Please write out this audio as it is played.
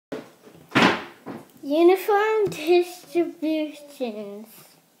Uniform distributions.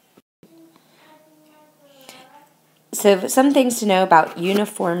 So some things to know about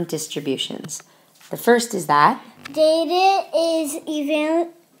uniform distributions. The first is that data is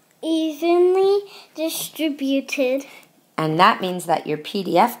evenly distributed. And that means that your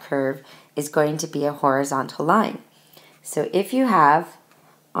PDF curve is going to be a horizontal line. So if you have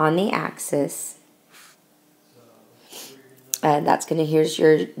on the axis, here's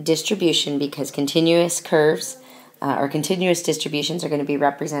your distribution, because continuous curves or continuous distributions are going to be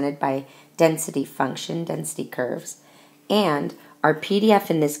represented by density function, density curves. And our PDF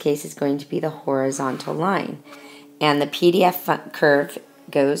in this case is going to be the horizontal line. And the PDF curve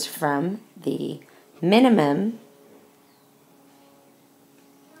goes from the minimum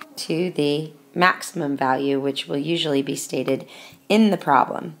to the maximum value, which will usually be stated in the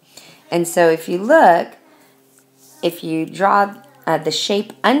problem. And so if you look, if you draw the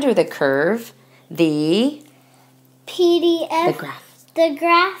shape under the curve, the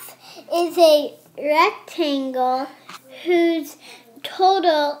graph is a rectangle whose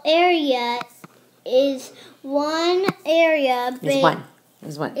total area is one.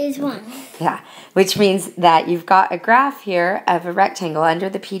 Yeah, which means that you've got a graph here of a rectangle under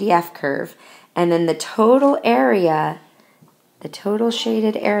the PDF curve, and then the total area, the total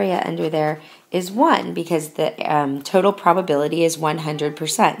shaded area under there is 1, because the total probability is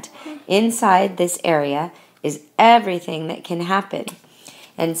 100%. Inside this area is everything that can happen.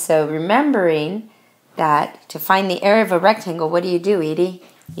 And so remembering that to find the area of a rectangle, what do you do, Edie?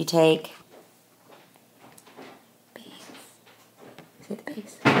 You take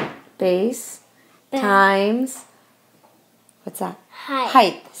base times, what's that?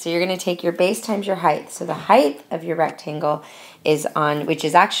 Height. So you're going to take your base times your height. So the height of your rectangle is on, which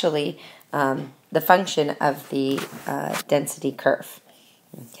is actually the function of the density curve.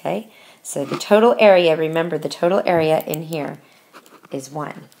 Okay, so the total area, remember the total area in here is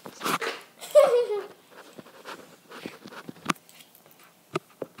 1.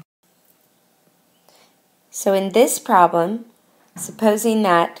 So in this problem, supposing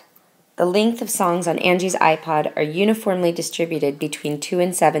that the length of songs on Angie's iPod are uniformly distributed between 2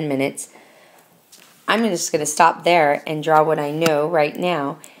 and 7 minutes, I'm just going to stop there and draw what I know right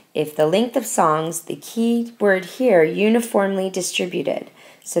now. If the length of songs, the key word here, uniformly distributed.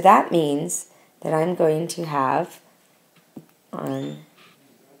 So that means that I'm going to have on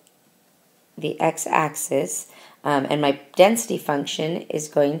the x-axis, and my density function is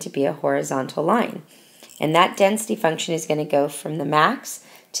going to be a horizontal line. And that density function is going to go from the max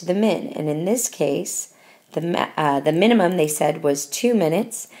to the min. And in this case, the minimum, they said, was 2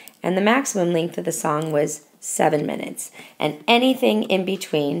 minutes, and the maximum length of the song was 7 minutes. And anything in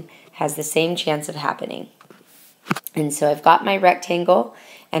between has the same chance of happening. And so I've got my rectangle,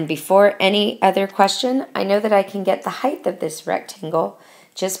 and before any other question, I know that I can get the height of this rectangle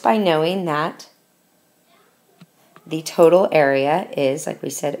just by knowing that the total area is, like we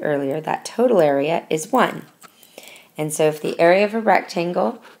said earlier, that total area is 1. And so if the area of a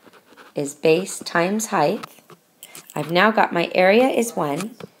rectangle is base times height, I've now got my area is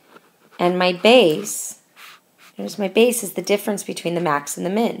 1, and my base, here's my base, is the difference between the max and the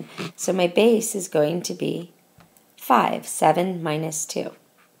min. So my base is going to be 5, 7 minus 2.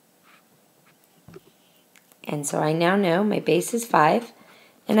 And so I now know my base is 5,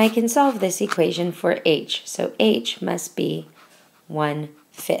 and I can solve this equation for h. So h must be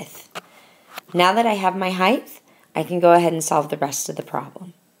 1/5. Now that I have my height, I can go ahead and solve the rest of the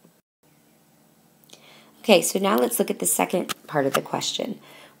problem. Okay, so now let's look at the second part of the question.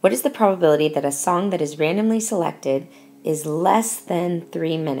 What is the probability that a song that is randomly selected is less than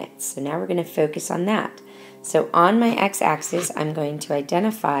 3 minutes? So now we're going to focus on that. So on my x-axis, I'm going to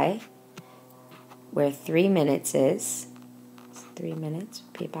identify where 3 minutes is. 3 minutes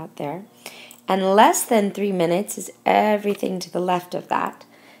would be about there. And less than 3 minutes is everything to the left of that.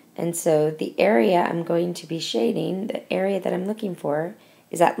 And so the area I'm going to be shading, the area that I'm looking for,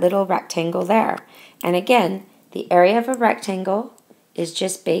 is that little rectangle there. And again, the area of a rectangle is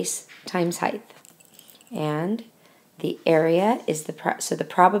just base times height. And the area is so the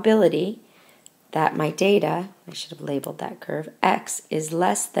probability that my data, I should have labeled that curve, x is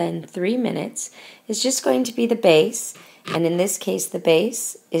less than 3 minutes, is just going to be the base. And in this case, the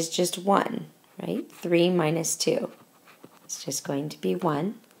base is just 1, right? 3 minus 2. It's just going to be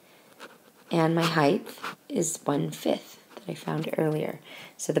 1. And my height is 1/5 that I found earlier.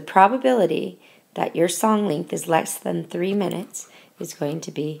 So the probability that your song length is less than 3 minutes is going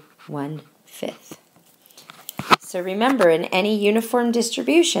to be 1/5. So remember, in any uniform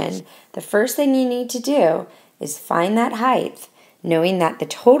distribution, the first thing you need to do is find that height, knowing that the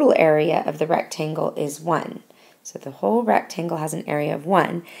total area of the rectangle is 1. So the whole rectangle has an area of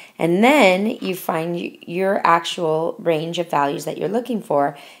 1. And then you find your actual range of values that you're looking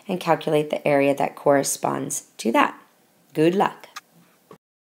for and calculate the area that corresponds to that. Good luck.